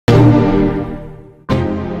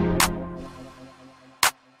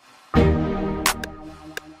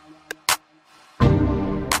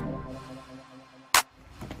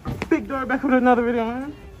back with another video,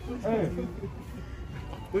 man. Hey.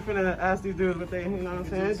 We finna ask these dudes what they, you know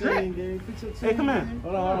what I'm saying? Hey, come here.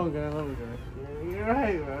 Hold on, guys. You're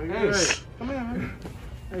right, bro. You're right. Come here, man.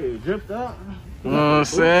 Hey, dripped up. You know what I'm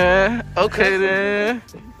saying? Okay, then.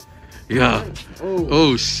 Yeah.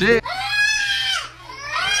 Oh, shit.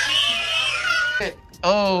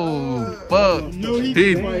 Oh, fuck.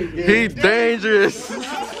 He dangerous.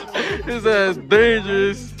 His ass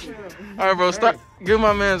dangerous. All right, bro. Stop. Give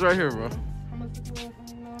my man's right here, bro.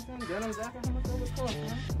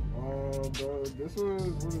 Bro, this was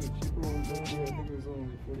one of the cheaper ones. I think it was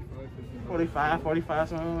only 45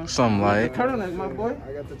 something. Something like. Turtleneck, my boy.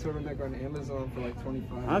 I got the turtleneck on Amazon for like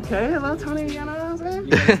 25. Okay, hello, Tony. You know what I'm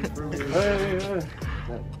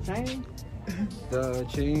saying? Chain? The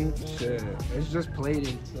chain, shit. It's just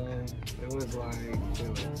plated, so it was like,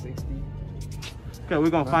 60. Okay, we're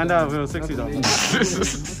gonna find out if it was 60 though. Okay,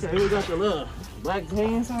 we got the little black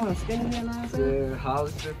pants on, skinny, you know what I'm saying? The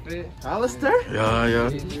Hollister fit. Hollister? Yeah.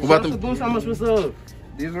 What about the boots? How much was those?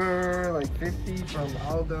 These were like 50 from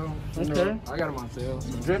Aldo. Okay. I got them on sale.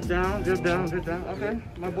 So. Drip down. Okay,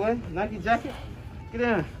 my boy. Nike jacket. Get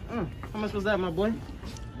in. How much was that, my boy?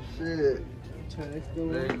 Shit. Let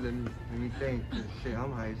me think. Shit,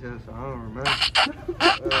 I'm high as hell, so I don't remember.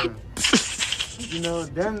 You know,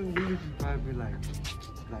 them these probably like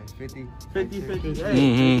 50. 50. Hey,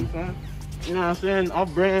 Mm-hmm. 50, you know what I'm saying?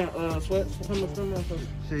 Off-brand sweats.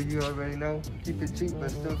 Shit, you already know. Keep it cheap, but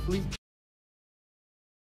still fleet.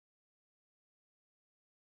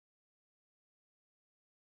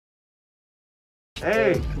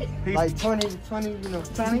 Hey, like 20, you know,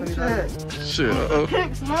 20 Shit.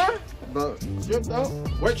 Kicks, man. But Dripped out.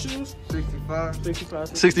 White shoes. 65.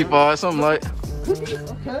 65, something like.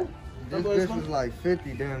 Okay. This was like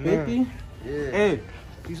 50, damn near. 50? Yeah. Hey,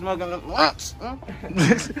 you smoking them blunts? Huh?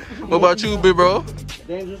 What about you, big bro?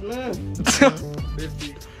 Dangerous man.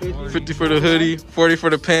 50. 50 for the hoodie, 40 for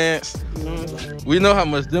the pants. You know what I'm saying? We know how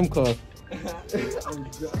much them cost.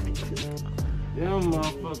 Them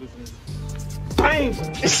motherfuckers is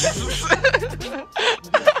dangerous.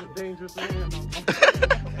 Dangerous man.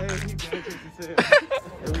 Hey, he dangerous as hell.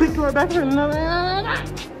 We going back for another. You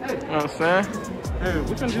know what I'm saying? Hey,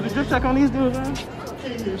 we finna do the drip check on these dudes, man.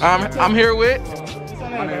 I'm here with.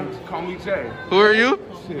 My name Call me Jay. Who are you?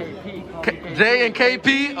 KP. J and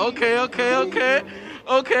KP.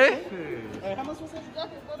 Okay. Hey, how much was this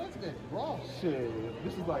jacket? Bro, that's good. Raw. Shit,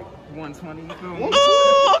 this is like 120. You feel me?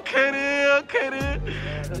 Oh, okay then.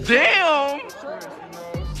 Damn.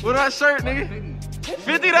 What that shirt, nigga?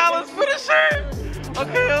 $50 for the shirt.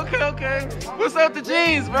 Okay. What's up with the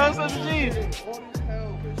jeans, bro? What's up with the jeans?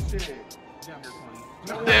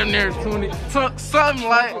 Damn near 20. Something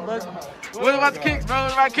like. What about the kicks, bro?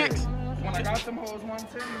 What about kicks? When I got them hoes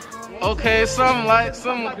 110. Okay, something like.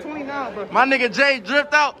 20 now, bro. My nigga Jay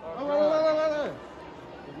dripped out. Wait.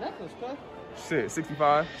 The necklace, cuz. Shit,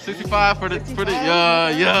 65. 65 for the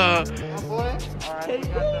yeah. My boy. Alright,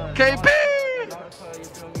 KP.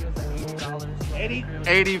 80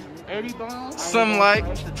 $80. something like.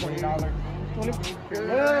 $20.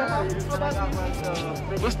 Yeah.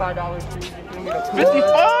 What's $55. 54?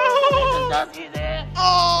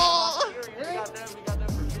 Oh!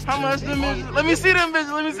 How much them bitches? Let me see them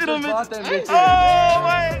bitches. Oh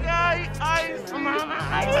my god,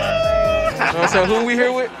 ice. So who we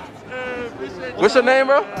here with? What's your name,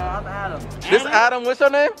 bro? I'm Adam. This Adam. What's your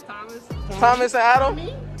name? Thomas and Adam.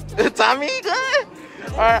 Tommy, good.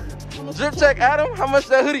 All right. Drip check, Adam. How much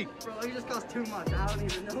that hoodie? Bro, it just costs too much. I don't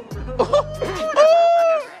even know, bro.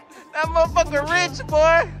 That motherfucker rich,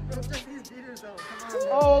 boy. Bro, check these beaters out.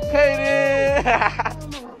 Okay then.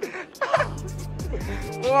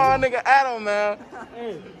 Come on, nigga Adam, man.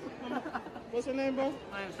 Hey, what's your name, bro?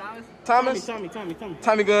 My name's Thomas. Thomas.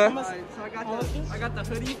 Tommy gun. Alright, so I got the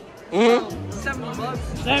hoodie. Mm-hmm. $70.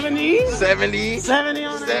 70? 70. 70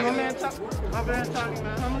 on that. 70. My man talking,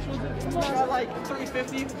 man. How much was it? I got like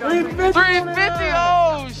 $350. 350.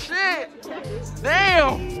 Oh shit.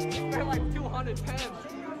 Damn. Got like 200 pens.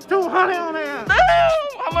 200 on that. Damn.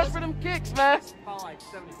 How much for them kicks, man? About like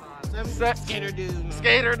 75. Skater dude, man.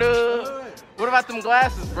 Skater dude. What about them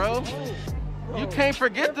glasses, bro? You can't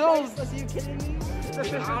forget those. Are you kidding me?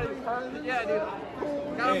 Yeah, dude.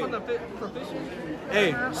 Got them from the proficient.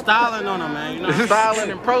 Hey, styling on them, man. You know?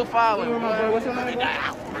 Styling and profiling. My boy, what's your name?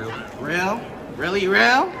 Real? Really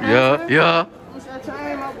real? Yeah. What's that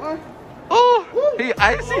time, my boy? Oh, he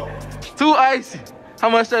icy. Too icy. How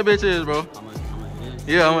much that bitch is, bro?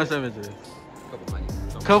 Yeah, how much that bitch is?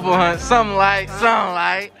 Couple hundred. Something like.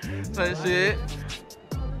 Some shit.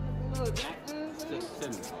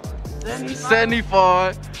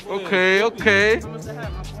 75. Okay. How much that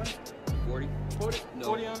hat, my boy?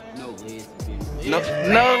 40 on that? No lids.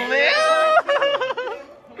 No lid.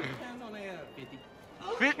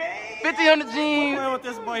 50 on the jeans. I'm with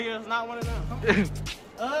this boy here. It's not one of them.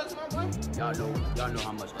 Uggs, my boy. Y'all know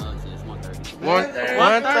how much Uggs is. 130.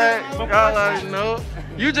 130. Y'all already know.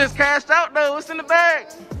 You just cashed out though. What's in the bag?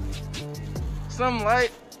 Something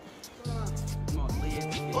like.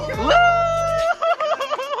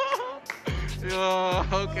 Yo,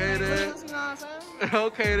 okay then.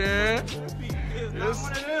 Okay then.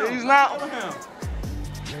 He's not.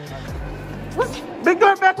 Big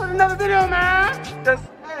Door back with another video, man. That's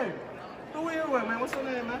Hey, who we here with, man? What's your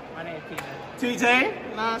name, man? My name is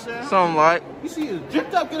TJ. Nah, I'm saying. something like. You see you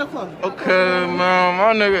dripped up. Get up close. Okay, man,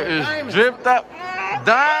 my nigga is dripped up.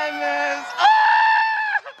 Diamonds.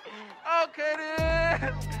 Ah! Okay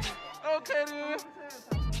then. Okay then.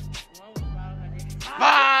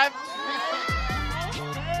 5.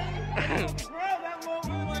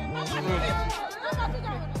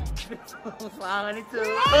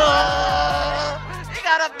 He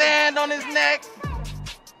got a band on his neck.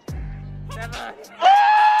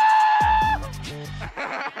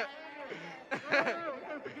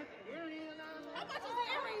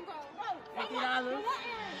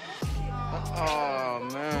 Oh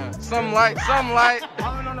man, something like.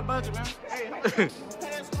 All in on the budget, man. Hey,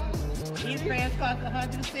 These pants cost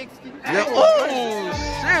 160. Yeah.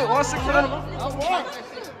 Oh shit,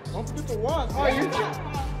 160. don't forget the watch. Oh, you.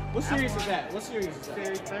 What series is that? What series is that?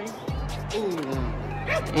 Series 3. Ooh.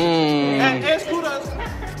 And it's cool though. You know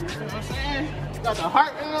what I'm saying? Got the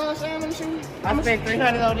heart, you know what I'm saying? Let me see. I spent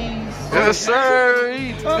 300 on these. Yes sir,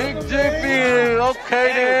 he's big jiffy. Okay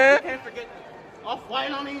You then. can't forget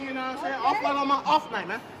off-white on me, you know what I'm saying? Off-white on my off night,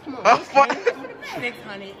 man. Come on. Off-white.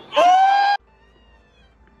 600.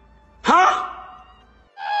 Huh?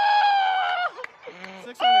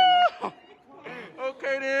 600, man.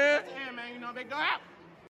 Okay then. Yeah, man, you know, big door out.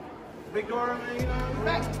 Big door, man, you know,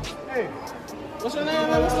 back. Hey, what's your name,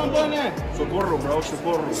 man? What's my boy name? Socorro, bro.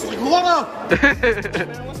 Socorro. Man,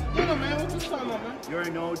 what's the deal, man? What's this talking about, man? You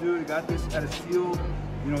already know, dude. I got this at a steal.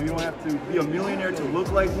 You know, you don't have to be a millionaire to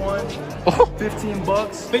look like one. 15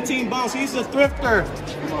 bucks. 15 bucks. He's a thrifter.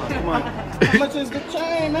 Come on. How much is the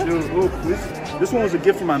chain, man? Dude, look, this one was a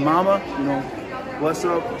gift from my mama. You know, bless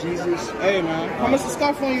up, Jesus. Hey, man. How much is the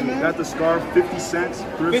scarf on you, man? Got the scarf, 50 cents,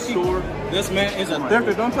 thrift 50. store. This man is a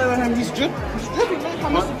thrifter. Don't play with him. He's dripping. He's dripping, man. How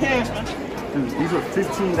much the pants, man? Dude, these are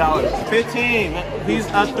 $15. 15, man. He's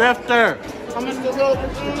a thrifter. How much the little,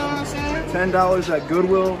 you know what I'm saying? $10 at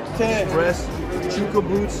Goodwill, 10. Express, Chuka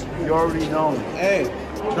boots. You already know. Hey,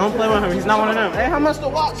 don't play with him. He's not one of them. Hey, how much the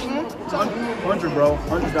watch, man? 100, bro. $100.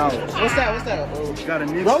 What's that? What's that? Got a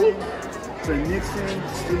Nixon. Rollie? It's a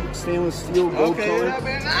Nixon stainless steel gold Okay, color. that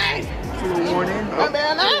been nice. Feel worn in. That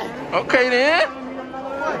been nice. Okay then.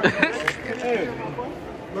 Hey,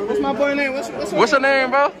 what's my boy name? What's your name,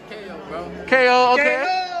 bro? KO, bro. KO, okay.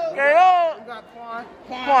 KO.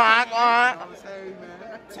 Quan.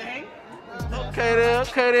 Okay then,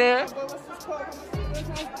 okay then.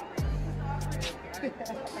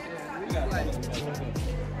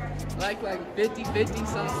 Like 50-50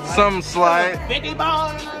 something. Some slide. 50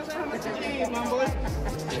 ball, you know what I'm saying? How much the jeans, my boy? I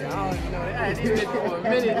don't know. I did it for a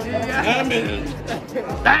minute, G.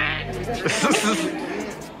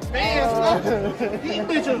 Man, these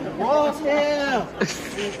bitches raw as hell.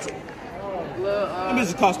 These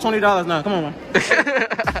bitches cost $20 now. Come on, man.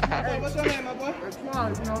 Hey, what's your name, my boy?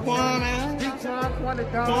 Quan, man. Quan the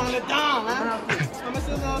Don, man. How much is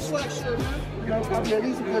a sweatshirt, man? At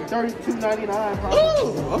least a good $32.99.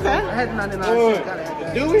 Ooh, okay. I had 99 cents. Gotta have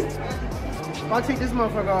that. Do we? If I take this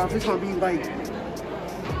motherfucker off, it's gonna be like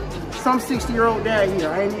some 60-year-old dad here.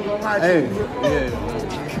 I ain't even gonna lie to you.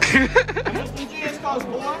 How much the jeans cost,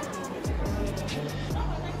 boy?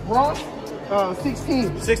 Ross,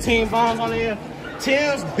 16. 16 bombs on there.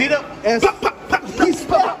 Tim's beat up. And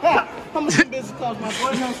How much the business cost, my boy? you know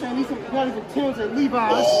what I'm saying? These some quality for Tim's and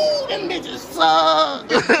Levi's. Ooh, them bitches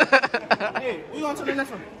suck. Hey, we on to the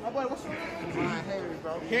next one. My boy, what's your name? Harry,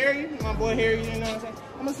 bro. Harry, my boy Harry, you know what I'm saying?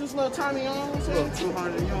 How much this little Tommy on? What's that?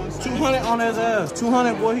 200, you know what I'm saying? 200 on his ass.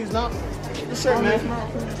 200, boy, he's not. The shirt, man.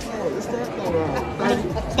 It's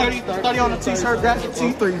that 30 on the t-shirt, that's the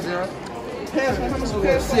t. 30. Pants, man, how much the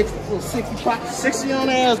pants? 60 pockets. 60 on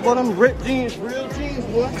the ass, boy. Them ripped jeans, real jeans,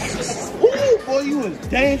 boy. Ooh, boy, you was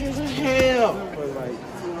dangerous as hell.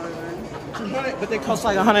 200, but they cost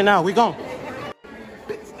like 100 now. We gone.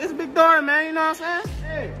 It's Big Door, man. You know what I'm saying?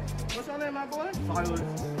 Hey, what's your name, my boy? Silas.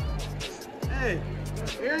 Hey,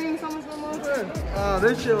 earrings, how much them on there?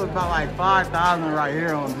 This shit was about like 5,000 right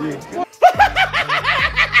here on G.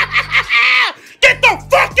 Get the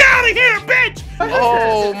fuck out of here, bitch!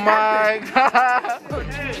 Oh my God.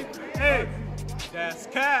 Hey, that's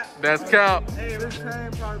cap. That's cap. Hey, this chain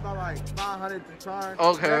probably about like 500 to charge.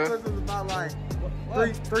 Okay. Necklace is about like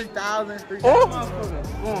 3,000. Oh.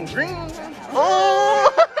 Going green. Oh.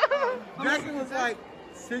 Necklace was like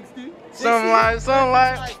 60. Something like.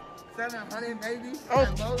 Like 700 maybe. Oh.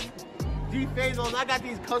 At most. G-Fazos, I got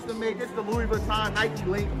these custom made. This is the Louis Vuitton Nike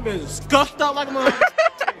link. Been scuffed up like a mother.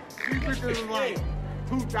 These pictures was like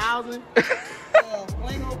 2,000.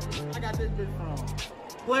 Plano, I got this bitch from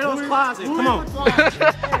Plato's Closet. Come on.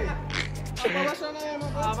 What's your name,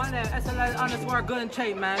 my My name is SLS_good and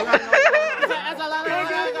Chase, man. You already know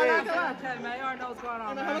what's going on. Man, you already know what's going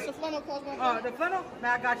on, man. What's the flannel cost, man? The flannel?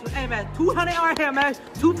 Man, I got you. Hey, man, 200 right here, man.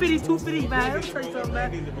 250, man. Let me tell you something,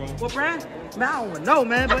 man. What brand? Man, I don't know,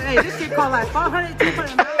 man. But, hey, this shit cost like 500,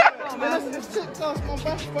 200, man. Man, this shit cost, my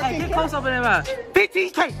bro. Hey, get close up in there, man.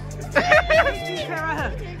 15K. 15K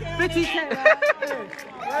right here. 15K, man.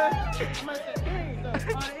 Hey,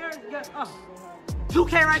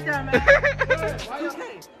 2K right there, man. 2K.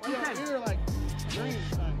 You're like green.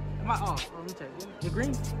 Let me check. The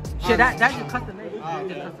green? Shit, that's your custom made.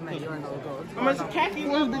 Custom made. You already know what it goes. How much khaki?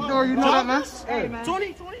 What's the door? You know that, man? Hey, man.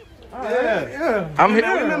 20? Yeah. I'm here.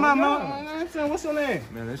 Remember my mom? What's your name?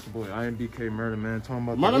 Man, that's your boy IMBK Murder Man talking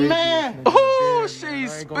about Murder the Man. Oh,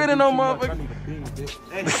 she's spitting on motherfucker. This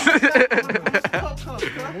Hey.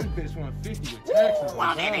 bitch 150 with taxes.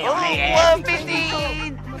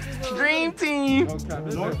 150. Dream team.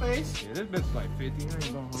 North Face? Yeah, this bitch like 50. I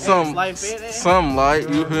ain't gonna hold Some light,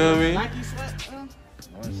 you feel me? Nike sweat?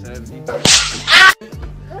 170.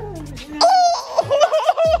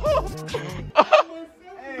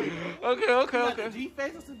 Okay.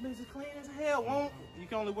 G-Fazos, this bitch is clean as hell. You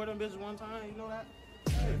can only wear them bitches one time, you know that?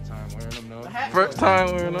 Time wearing them, no. First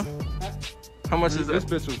time wearing them. How much is This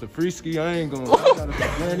that? bitch was the free ski. I ain't gonna lie.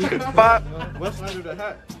 Five. What's under the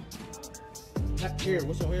hat? Here,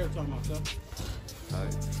 what's your hair talking about, son?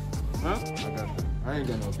 Huh? I ain't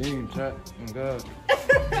got no beam, chat. Oh, God.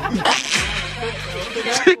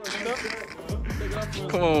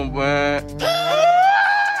 Come on, man.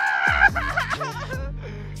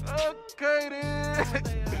 Okay, then.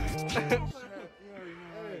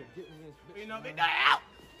 You know, they die out.